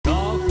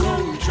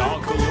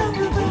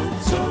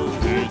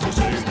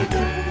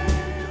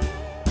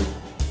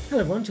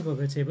everyone,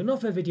 Chocolo here, but not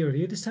for a video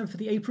review, this time for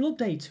the April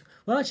update.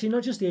 Well, actually,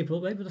 not just the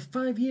April update, but the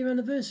 5-year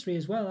anniversary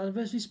as well.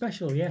 Anniversary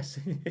special, yes.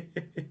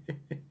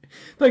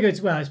 But good,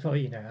 well, it's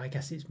probably, I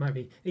guess it might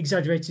be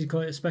exaggerated to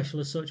call it a special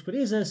as such, but it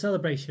is a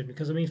celebration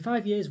because, I mean,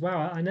 5 years,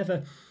 wow, I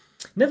never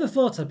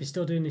thought I'd be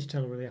still doing this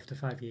channel really after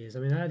 5 years. I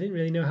mean, I didn't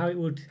really know how it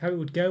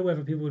would go,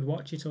 whether people would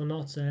watch it or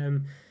not.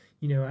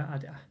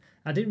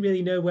 I didn't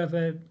really know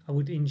whether I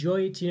would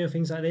enjoy it,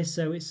 things like this.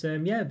 So it's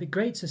yeah, but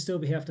great to still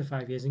be here after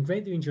 5 years, and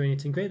great that you're enjoying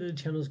it, and great that the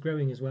channel's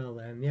growing as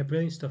well. Yeah,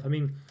 brilliant stuff. I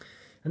mean,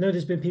 I know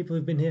there's been people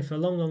who've been here for a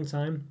long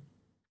time.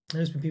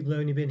 There's been people who've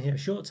only been here a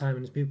short time,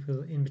 and there's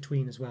people in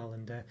between as well.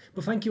 And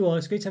but thank you all.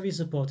 It's great to have your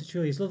support.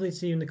 It's lovely to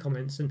see you in the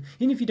comments. And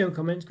even if you don't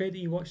comment, it's great that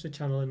you watch the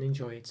channel and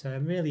enjoy it.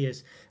 It really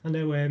is. I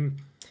know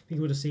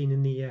you would have seen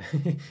in the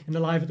in the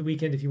live at the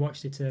weekend, if you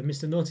watched it,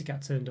 Mr. Naughty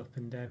Cat turned up,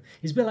 and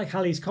he's a bit like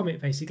Halley's Comet,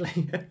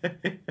 basically.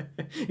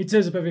 He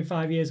turns up every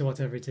 5 years or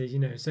whatever it is,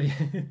 So yeah.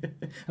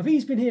 I think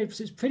he's been here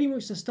since pretty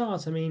much the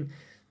start. I mean,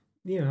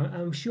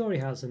 I'm sure he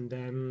has,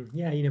 and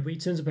yeah, but he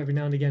turns up every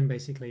now and again,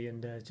 basically,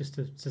 and just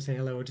to say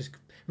hello, or just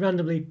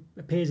randomly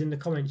appears in the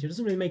comments. He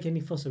doesn't really make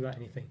any fuss about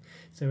anything.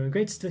 So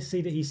great to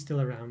see that he's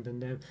still around,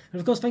 and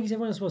of course, thank you to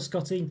everyone as well.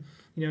 Scotty,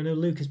 I know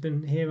Luke has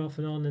been here off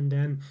and on, and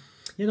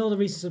all the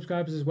recent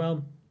subscribers as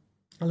well.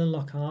 Alan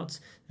Lockhart.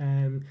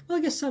 Well, I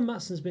guess Sam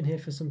Matson's been here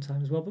for some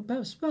time as well, but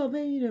perhaps, well,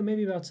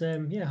 maybe about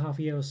half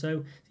a year or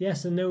so.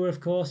 Yes, and Noah, of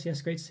course.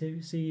 Yes, great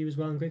to see you as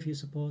well, and great for your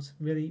support.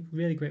 Really,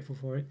 really grateful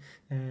for it.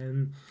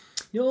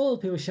 All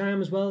the people,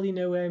 Sham as well.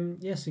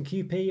 Yes, and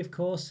QP, of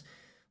course.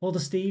 All the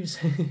Steves,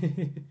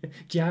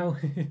 Jow.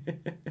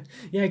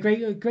 Yeah,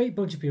 great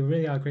bunch of people.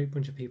 Really are a great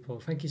bunch of people.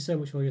 Thank you so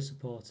much for all your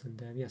support.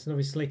 And yes, and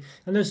obviously,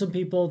 I know some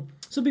people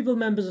are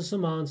members and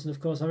some aren't. And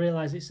of course, I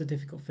realise it's a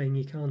difficult thing.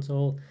 You can't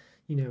all.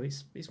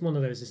 It's one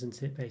of those,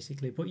 isn't it,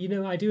 basically? But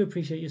I do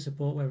appreciate your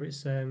support, whether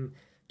it's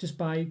just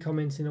by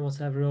commenting or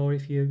whatever, or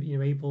if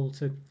you're able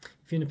to,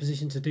 if you're in a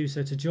position to do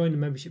so, to join the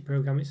membership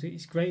program.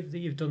 It's great that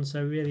you've done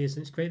so, really is.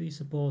 And it's great that you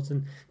support,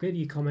 and great that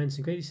you comment,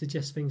 and great that you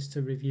suggest things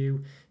to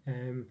review.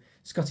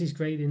 Scotty's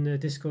great in the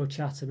Discord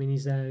chat. I mean,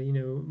 he's there,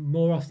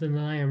 more often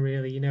than I am,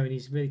 really, and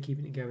he's really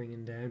keeping it going,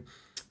 and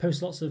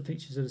posts lots of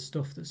pictures of the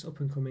stuff that's up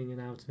and coming and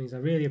out and things. I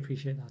really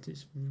appreciate that.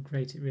 It's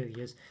great, it really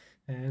is.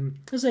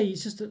 I say,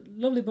 it's just a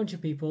lovely bunch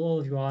of people, all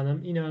of you are,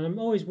 and I'm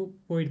always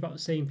worried about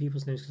saying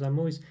people's names because I'm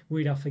always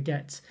worried I'll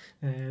forget,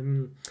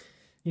 or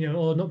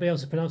not be able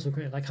to pronounce them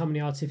correctly, like how many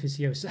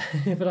artificios.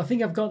 But I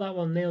think I've got that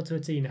one nailed to a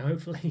T now,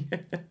 hopefully.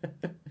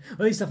 Or at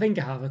least I think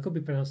I have. I could be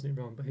pronouncing it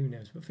wrong, but who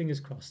knows? But fingers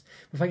crossed.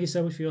 But thank you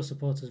so much for your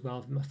support as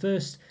well. My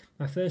first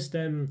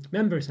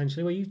member,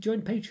 essentially. Well, you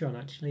joined Patreon,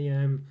 actually.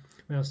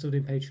 When I was still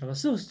doing Patreon. I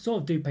still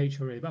sort of do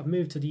Patreon, really, but I've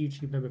moved to the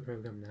YouTube member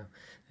program now,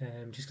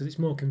 just because it's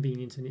more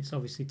convenient and it's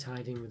obviously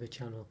tied in with the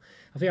channel.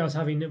 I think I was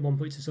having at one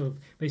point to sort of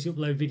basically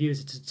upload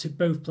videos to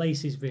both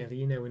places,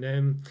 really,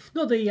 and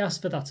not that he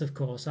asked for that, of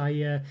course.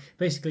 I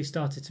basically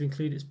started to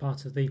include it as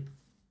part of the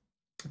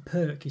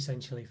perk,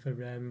 essentially, for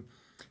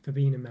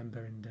being a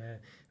member, and I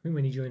think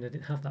when he joined I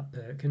didn't have that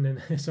perk, and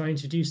then so I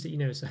introduced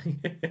it, so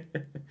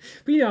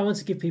but I want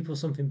to give people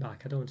something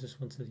back. I don't just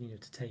want to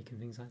to take and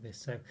things like this.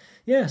 So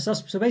yeah,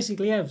 so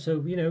basically, yeah,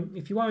 so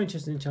if you are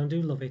interested in the channel, I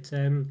do love it.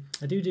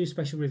 I do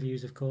special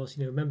reviews, of course,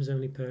 members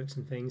only perks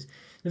and things.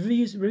 The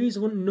reviews I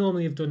wouldn't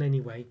normally have done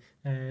anyway,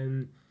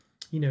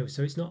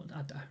 so it's not,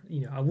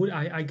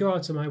 I go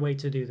out of my way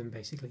to do them,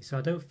 basically, so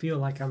I don't feel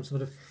like I'm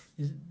sort of,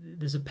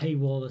 there's a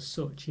paywall as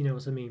such, you know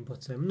what I mean,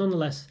 but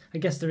nonetheless, I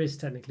guess there is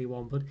technically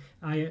one, but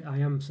I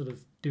am sort of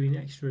doing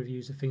extra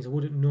reviews of things I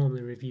wouldn't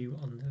normally review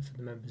for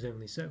the members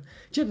only. So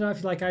check that out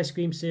if you like ice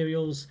cream,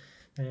 cereals,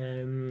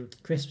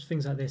 crisps,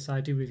 things like this.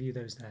 I do review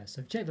those there,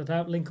 so check that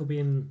out. Link will be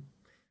in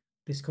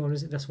this corner.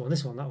 Is it this one,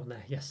 that one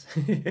there? Yes.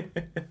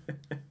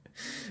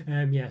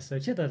 Yeah, so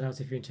check that out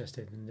if you're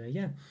interested, and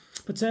yeah,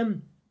 but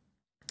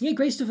yeah,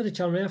 great stuff for the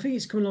channel. I think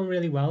it's coming along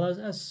really well,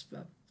 as I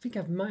think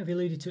I might have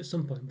alluded to at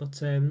some point,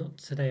 but not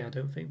today, I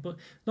don't think. But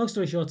long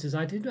story short is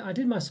I did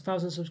my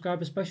 1,000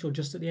 subscriber special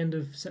just at the end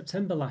of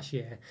September last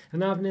year, and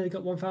now I've nearly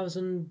got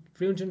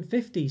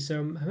 1,350. So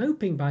I'm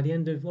hoping by the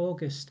end of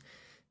August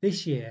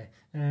this year,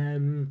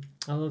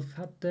 I'll have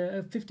had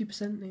a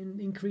 50%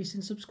 increase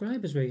in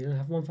subscribers, really, and I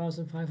have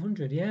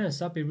 1,500. Yes,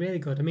 that'd be really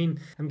good. I mean,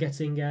 I'm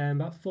getting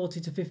about 40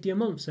 to 50 a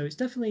month, so it's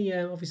definitely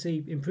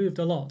obviously improved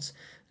a lot.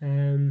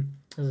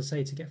 As I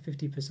say, to get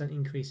 50%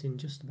 increase in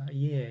just about a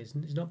year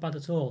is not bad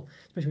at all,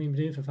 especially when you've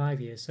been doing it for 5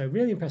 years. So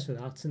really impressed with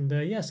that, and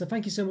yeah, so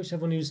thank you so much to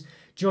everyone who's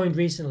joined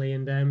recently,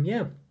 and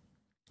yeah,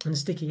 and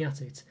sticking at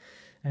it.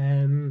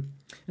 And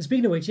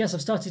speaking of which, yes,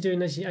 I've started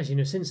doing, as you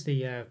know, since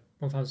the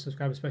 1,000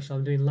 subscriber special,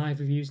 I'm doing live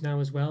reviews now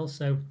as well.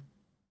 So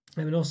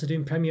I'm also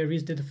doing premiere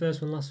reviews. Did the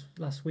first one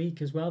last week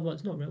as well,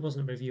 but it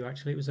wasn't a review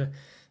actually. It was a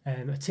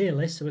tier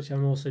list, which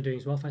I'm also doing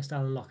as well. Thanks to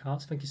Alan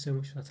Lockhart. Thank you so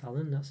much for that,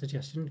 Alan. That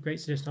suggestion, great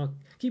suggestion. I'll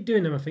keep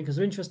doing them, I think, because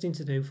they're interesting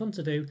to do, fun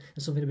to do,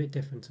 and something a bit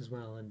different as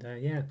well. And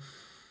yeah,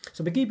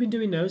 so I've been keeping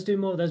doing those, doing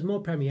more. There's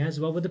more premieres as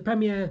well. With the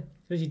premiere,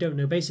 as you don't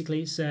know,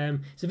 basically it's a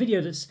video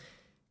that's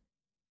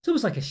it's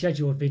almost like a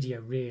scheduled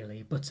video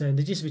really, but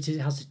the gist of it is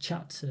it has the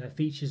chat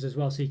features as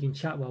well, so you can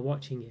chat while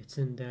watching it.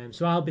 And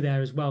so I'll be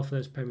there as well for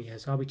those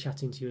premieres, so I'll be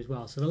chatting to you as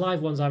well. So the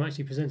live ones, I'm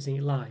actually presenting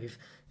it live,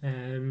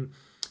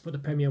 but the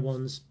premiere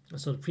ones are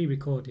sort of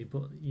pre-recorded,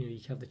 but you know,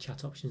 you can have the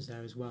chat options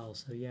there as well.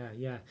 So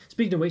yeah.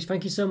 Speaking of which,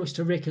 thank you so much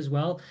to Rick as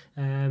well.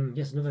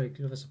 Yes, another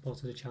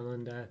supporter of the channel,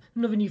 and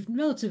another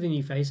relatively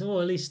new face,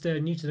 or at least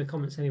new to the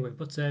comments anyway,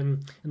 but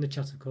and the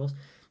chat of course.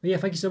 But yeah,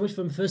 thank you so much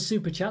for my first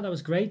super chat. That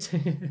was great.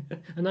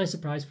 A nice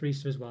surprise for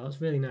Easter as well. It's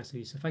really nice of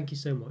you, so thank you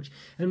so much.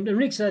 And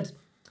Rick said,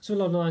 so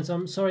along the lines,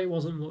 I'm sorry it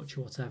wasn't much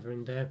or whatever.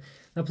 And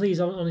now please,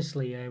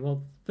 honestly,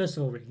 well, first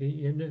of all, Rick,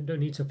 you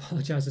don't need to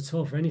apologise at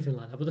all for anything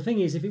like that. But the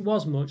thing is, if it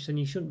was much, then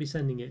you shouldn't be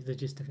sending it, the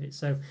gist of it.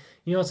 So,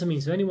 you know what I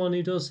mean? So anyone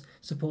who does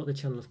support the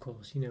channel, of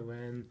course, you know,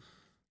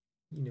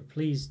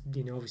 please,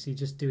 you know, obviously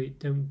just do it.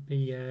 Don't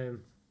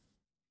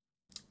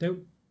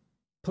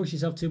push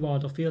yourself too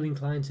hard or feel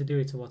inclined to do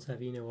it or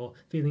whatever, you know, or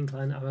feel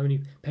inclined that I'm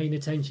only paying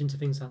attention to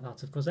things like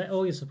that. Of course,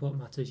 all your support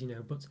matters, you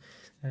know, but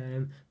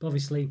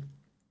obviously,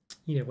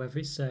 you know, whether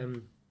it's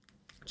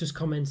just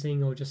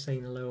commenting or just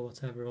saying hello or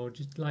whatever, or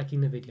just liking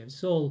the videos,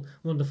 it's all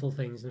wonderful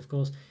things. And of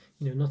course,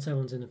 you know, not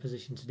everyone's in a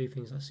position to do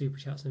things like super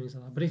chats and things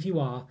like that. But if you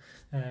are,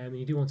 and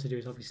you do want to do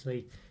it,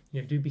 obviously, you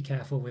know, do be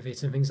careful with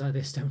it and things like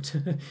this.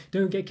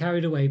 Don't get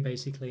carried away,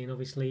 basically. And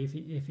obviously,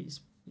 if it's,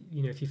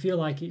 you know, if you feel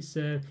like it's,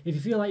 if you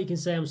feel like you can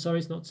say I'm sorry,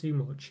 it's not too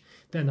much,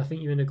 then I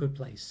think you're in a good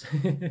place.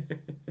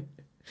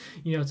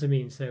 You know what I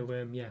mean?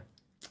 So yeah.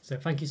 So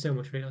thank you so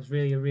much, Rick. That was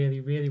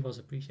really was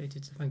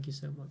appreciated. So thank you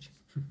so much.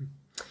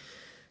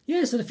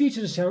 Yeah, so the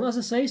future of the channel, as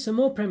I say, some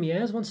more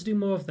premieres. I want to do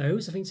more of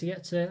those. I think to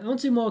get I want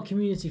to do more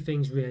community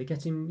things, really,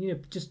 getting, you know,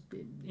 just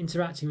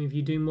interacting with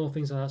you, doing more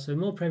things like that. So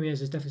more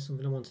premieres is definitely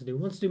something I want to do. I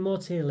want to do more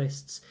tier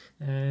lists,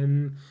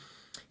 you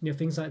know,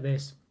 things like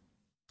this.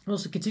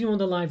 Also continue on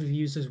the live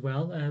reviews as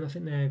well. I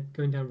think they're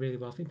going down really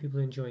well. I think people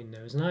are enjoying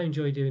those, and I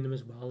enjoy doing them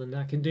as well. And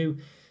I can do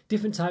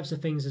different types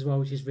of things as well,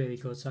 which is really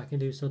good. So I can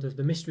do sort of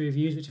the mystery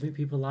reviews, which I think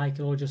people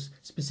like, or just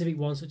specific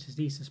ones such as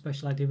the Easter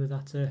special I did with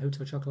that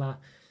Hotel Chocolate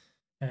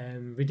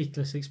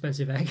ridiculously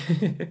expensive egg.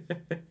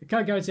 I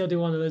can't guarantee I'll do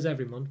one of those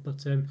every month,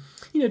 but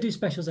you know, do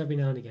specials every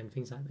now and again,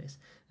 things like this.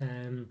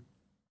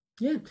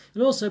 Yeah,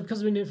 and also because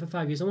I've been doing it for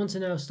 5 years, I want to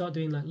now start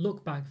doing like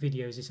look back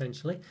videos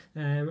essentially.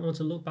 I want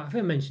to look back. I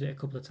think I mentioned it a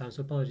couple of times,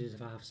 so apologies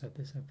if I have said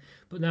this.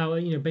 But now,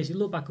 you know, basically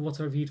look back at what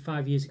I reviewed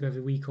 5 years ago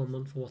every week or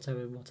month or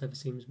whatever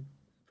seems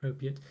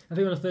appropriate. I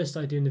think when I first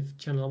started doing the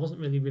channel, I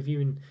wasn't really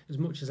reviewing as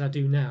much as I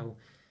do now.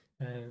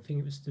 I think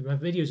it was my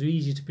videos were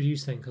easier to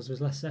produce then because there was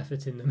less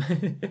effort in them.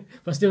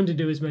 But I still didn't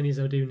do as many as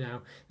I do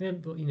now.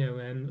 But you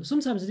know,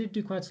 sometimes I did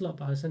do quite a lot,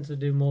 but I tend to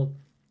do more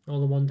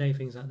all in one day,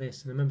 things like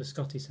this. And I remember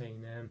Scotty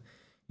saying,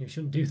 you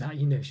shouldn't do that,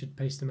 you know, should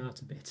pace them out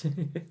a bit. So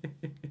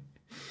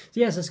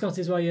yeah, so Scotty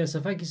as well, yeah,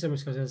 so thank you so much,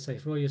 Scotty, as I say,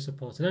 for all your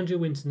support. And Andrew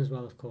Winton as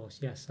well, of course,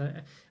 yes.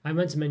 I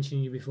meant to mention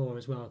you before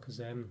as well, because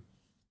I've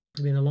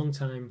been a long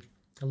time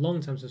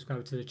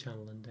subscriber to the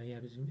channel, and yeah,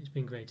 it's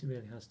been great. It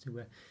really has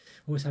to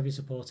always have your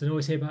support, and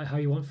always hear about how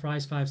you want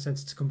Fry's 5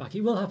 cents to come back.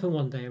 It will happen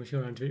one day, I'm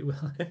sure, Andrew, it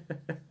will.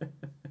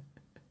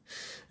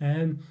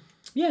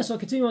 Yeah, so I'll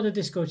continue on the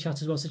Discord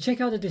chat as well. So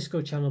check out the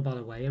Discord channel, by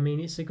the way. I mean,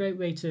 it's a great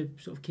way to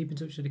sort of keep in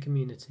touch with the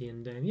community,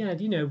 and yeah,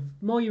 you know,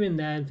 the more you're in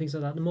there and things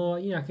like that, the more,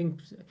 you know, I think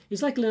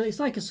it's like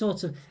a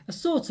sort of.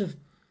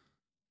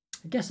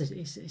 I guess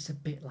it's a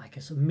bit like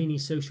a sort of mini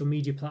social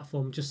media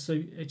platform, just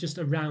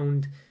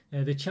around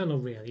the channel.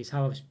 Really, is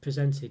how I've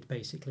presented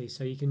basically.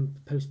 So you can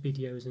post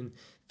videos and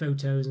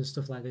photos and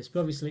stuff like this, but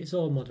obviously it's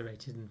all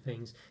moderated and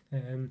things.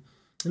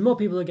 The more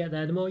people that get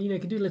there, the more, you know, you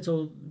can do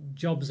little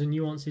jobs and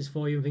nuances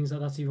for you and things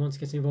like that if you want to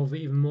get involved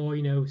with it even more.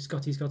 You know,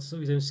 Scotty's got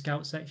sort of his own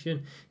scout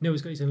section.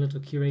 Noah's got his own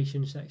little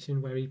curation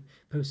section where he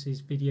posts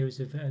his videos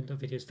of,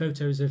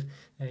 photos of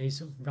his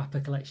sort of wrapper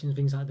collections,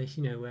 things like this.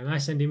 You know, I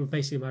send him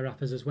basically my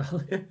wrappers as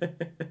well.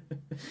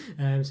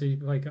 So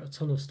you've probably got a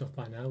ton of stuff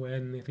by now,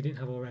 if you didn't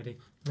have already.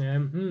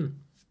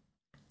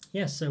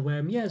 Yes, so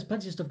yeah, there's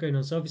plenty of stuff going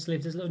on. So obviously,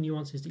 if there's little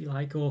nuances that you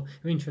like or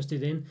are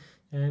interested in,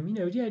 you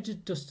know, yeah,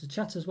 just to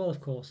chat as well, of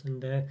course.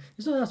 And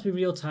it's not has to be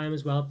real time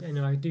as well. You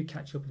know, I do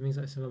catch up and things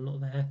like this if I'm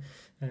not there.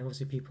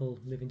 Obviously, people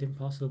live in different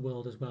parts of the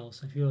world as well.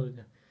 So if you're in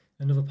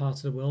another part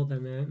of the world,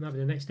 then it might be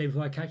the next day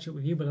before I catch up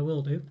with you, but I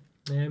will do.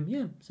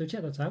 Yeah, so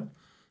check that out.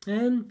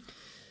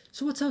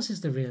 So what else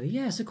is there really?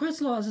 Yeah, so quite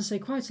a lot, as I say,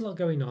 quite a lot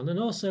going on, and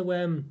also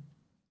I'm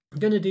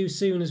going to do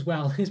soon as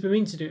well. It's been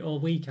meaning to do it all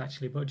week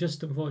actually, but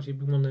just unfortunately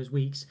been one of those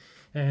weeks.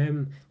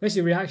 Basically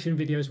a reaction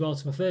video as well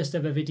to my first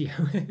ever video.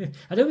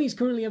 I don't think it's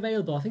currently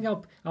available. I think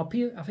I'll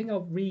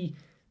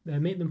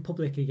make them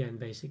public again.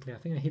 Basically, I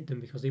think I hid them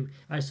because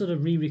I sort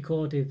of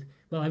re-recorded.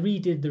 Well, I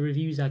redid the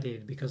reviews I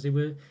did because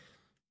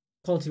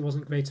quality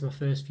wasn't great to my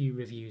first few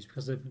reviews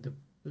because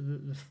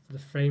the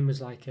frame was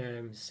like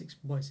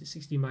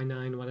 16 by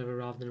 9 or whatever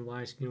rather than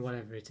widescreen,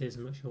 whatever it is.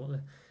 I'm not sure what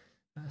the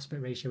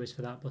aspect ratio is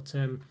for that, but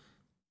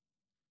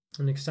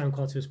and the sound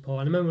quality was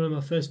poor. And I remember one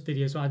of my first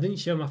videos, I didn't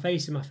show my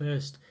face in my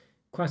first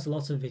quite a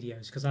lot of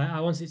videos because I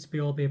wanted it to be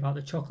all about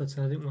the chocolates,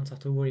 and I didn't want to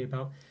have to worry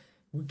about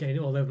getting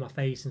it all over my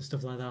face and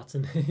stuff like that.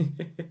 And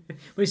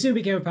but it soon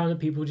became apparent that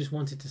people just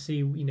wanted to see,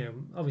 you know,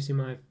 obviously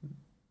my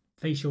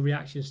facial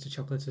reactions to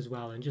chocolate as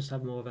well, and just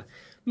have more of a,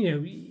 you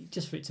know,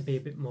 just for it to be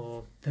a bit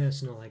more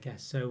personal, I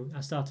guess. So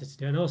I started to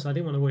do it. And also I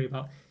didn't want to worry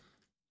about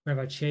whether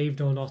I'd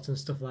shaved or not and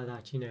stuff like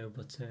that, you know.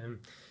 But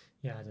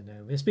yeah, I don't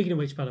know. Speaking of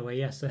which, by the way,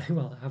 yes,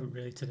 well, I haven't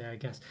really today, I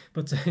guess,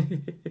 but I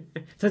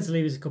tend to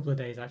leave it a couple of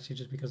days actually,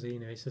 just because, you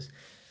know, it's just,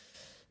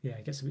 yeah,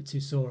 it gets a bit too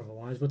sore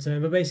otherwise.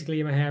 But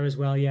basically my hair as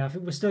well, yeah, I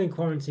think we're still in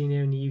quarantine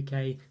here in the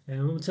UK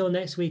until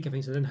next week, I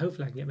think. So then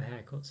hopefully I can get my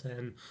hair cut. So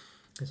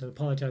I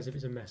apologise if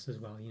it's a mess as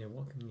well. You know,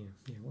 what can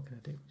I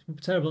do?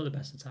 It's terrible at the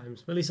best of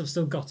times, but at least I've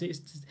still got it.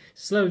 It's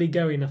slowly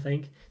going, I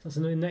think.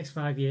 So in the next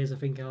 5 years, I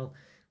think I'll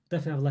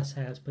definitely have less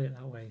hair, let's put it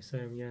that way. So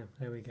yeah,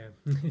 there we go.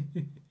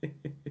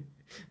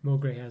 More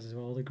grey hairs as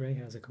well. All the grey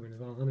hairs are coming as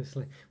well,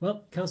 honestly.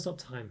 Well, can't stop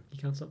time. You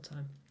can't stop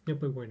time. No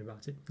point worrying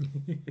about it.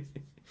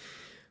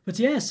 But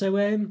yeah, so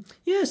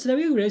so there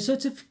we go. So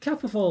to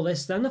cap off all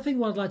this, then I think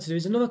what I'd like to do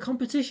is another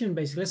competition.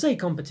 Basically, I say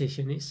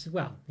competition. It's,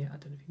 well, yeah, I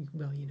don't know. If you,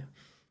 well, you know,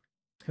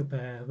 hope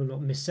I'm not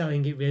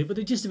misselling it really. But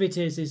the gist of it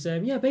is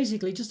yeah,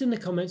 basically just in the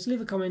comments,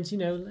 leave a comment. You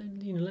know, let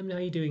me know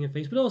how you're doing and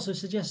things. But also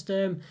suggest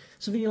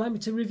something you'd like me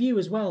to review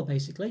as well.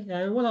 Basically,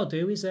 what I'll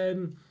do is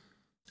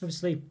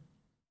obviously,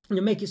 you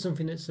know, make it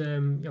something that's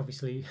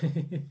obviously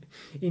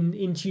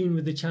in tune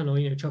with the channel,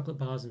 you know, chocolate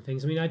bars and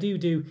things. I mean, I do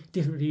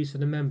different reviews for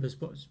the members,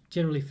 but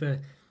generally for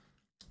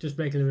just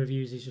regular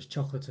reviews is just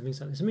chocolate and things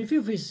like this. I mean,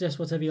 feel free to suggest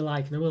whatever you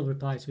like, and I will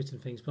reply to it and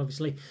things. But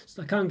obviously,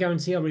 I can't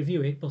guarantee I'll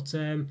review it, but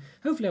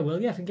hopefully I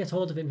will. Yeah, if I can get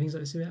hold of it and things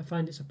like this, if I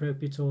find it's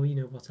appropriate or, you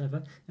know,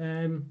 whatever.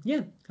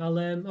 Yeah,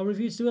 I'll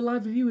review it, do a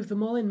live review with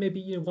them all in, maybe,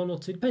 you know, 1 or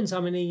 2. Depends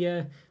how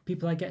many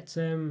people I get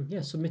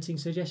yeah, submitting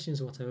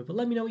suggestions or whatever. But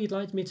let me know what you'd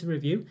like me to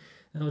review,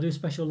 and I'll do a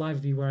special live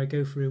review where I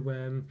go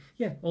through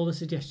yeah, all the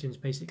suggestions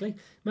basically.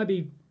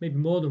 Maybe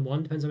more than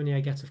one, depends how many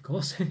I get, of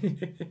course.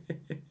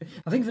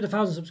 I think for the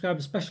 1,000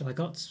 subscriber special I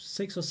got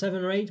 6 or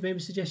 7 or 8 maybe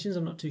suggestions,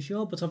 I'm not too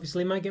sure, but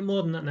obviously I might get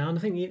more than that now, and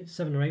I think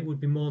 7 or 8 would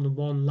be more than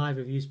one live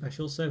review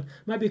special, so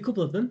might be a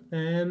couple of them.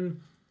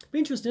 Be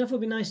interesting. I thought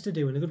it'd be nice to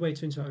do, and a good way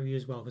to interact with you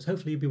as well, because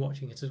hopefully you'll be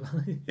watching it as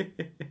well.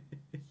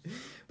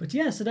 But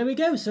yeah, so there we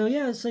go. So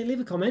yeah, so leave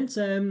a comment.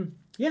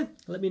 Yeah,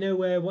 let me know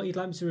what you'd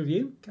like me to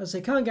review. As I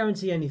say, can't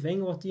guarantee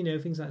anything, what, you know,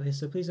 things like this.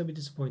 So please don't be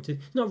disappointed.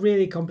 Not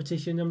really a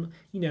competition. I'm,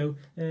 you know,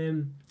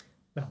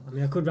 well, I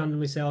mean, I could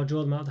randomly say I'll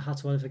draw them out of the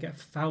hat if I get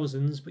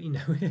thousands, but you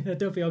know, I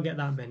don't think I'll get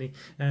that many.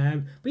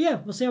 But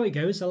yeah, we'll see how it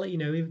goes. I'll let you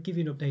know, give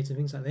you an update and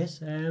things like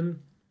this.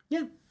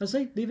 Yeah, as I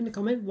say, leave in the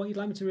comment what you'd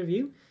like me to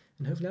review,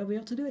 and hopefully I'll be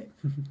able to do it.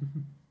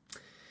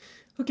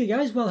 Okay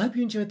guys, well I hope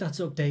you enjoyed that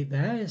update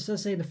there. As I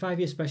say, the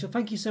 5-year special.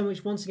 Thank you so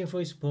much once again for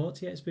your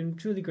support. Yeah, it's been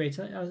truly great.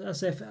 I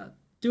say, I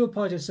do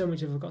apologise so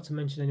much if I forgot to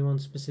mention anyone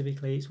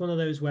specifically. It's one of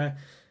those where,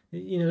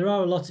 you know, there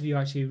are a lot of you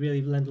actually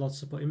really lend a lot of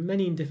support in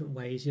many different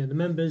ways. You know, the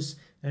members,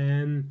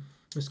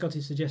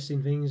 Scotty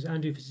suggesting things,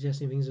 Andrew for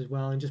suggesting things as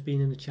well, and just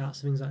being in the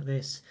chats and things like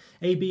this.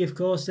 AB, of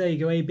course, there you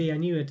go, AB. I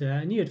knew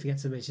I'd forget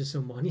to mention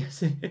someone.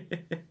 Yes.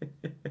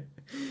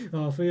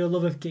 Oh, for your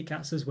love of Kit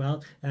Kats as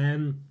well.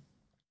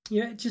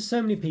 Yeah, just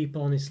so many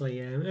people,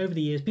 honestly. Over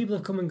the years, people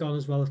have come and gone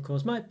as well, of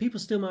course. People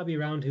still might be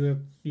around who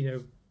have, you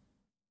know,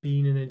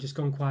 been and then just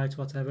gone quiet,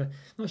 whatever.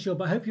 Not sure,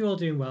 but I hope you're all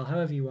doing well,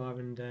 however you are,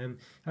 and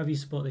however you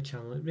support the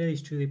channel. It really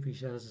is truly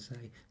appreciated, as I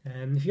say.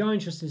 If you are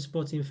interested in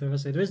supporting him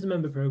further, there is the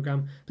member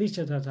program. Please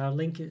check that out.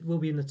 Link it will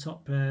be in the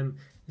top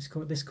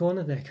this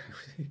corner there.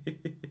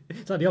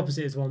 It's like the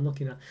opposite is what I'm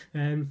looking at.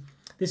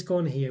 This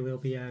corner here will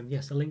be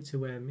yes, a link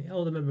to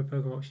all the member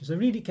program options. So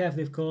read it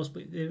carefully, of course,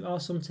 but there are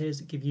some tiers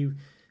that give you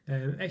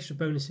extra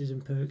bonuses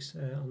and perks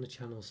on the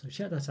channel, so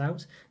check that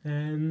out.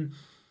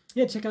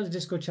 Yeah, check out the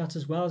Discord chat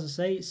as well. As I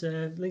say, it's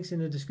links in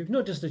the description.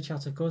 Not just the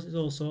chat, of course, there's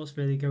all sorts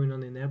really going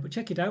on in there, but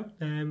check it out.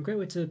 Great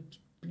way to,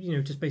 you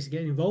know, just basically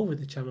getting involved with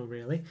the channel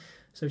really,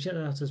 so check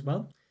that out as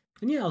well.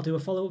 And yeah, I'll do a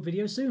follow-up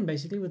video soon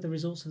basically with the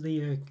results of the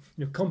you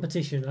know,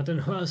 competition. I don't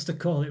know what else to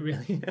call it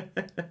really.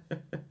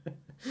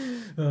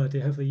 Oh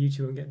dear, hopefully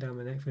YouTube won't get down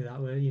my neck for that.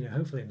 Well, you know,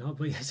 hopefully not,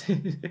 but yes.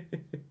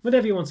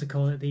 Whatever you want to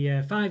call it, the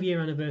 5-year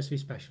anniversary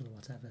special or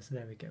whatever. So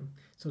there we go.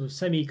 Sort of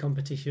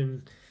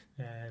semi-competition,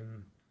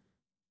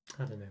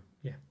 I don't know,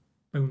 yeah,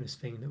 bonus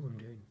thing that I'm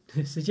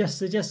doing. suggest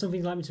something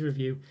you'd like me to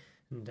review,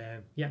 and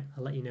yeah,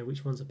 I'll let you know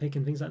which ones I pick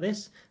and things like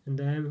this, and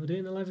we'll do it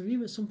in a live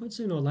review at some point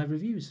soon, or live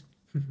reviews.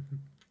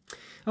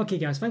 Okay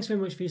guys, thanks very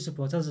much for your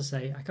support. As I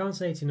say, I can't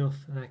say it enough,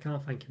 and I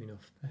can't thank you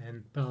enough,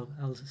 but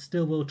I'll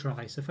still will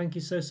try. So thank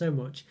you so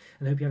much,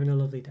 and I hope you're having a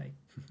lovely day.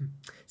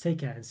 Take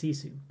care and see you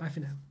soon. Bye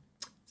for now.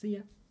 See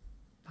ya.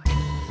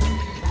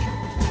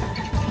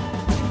 Bye.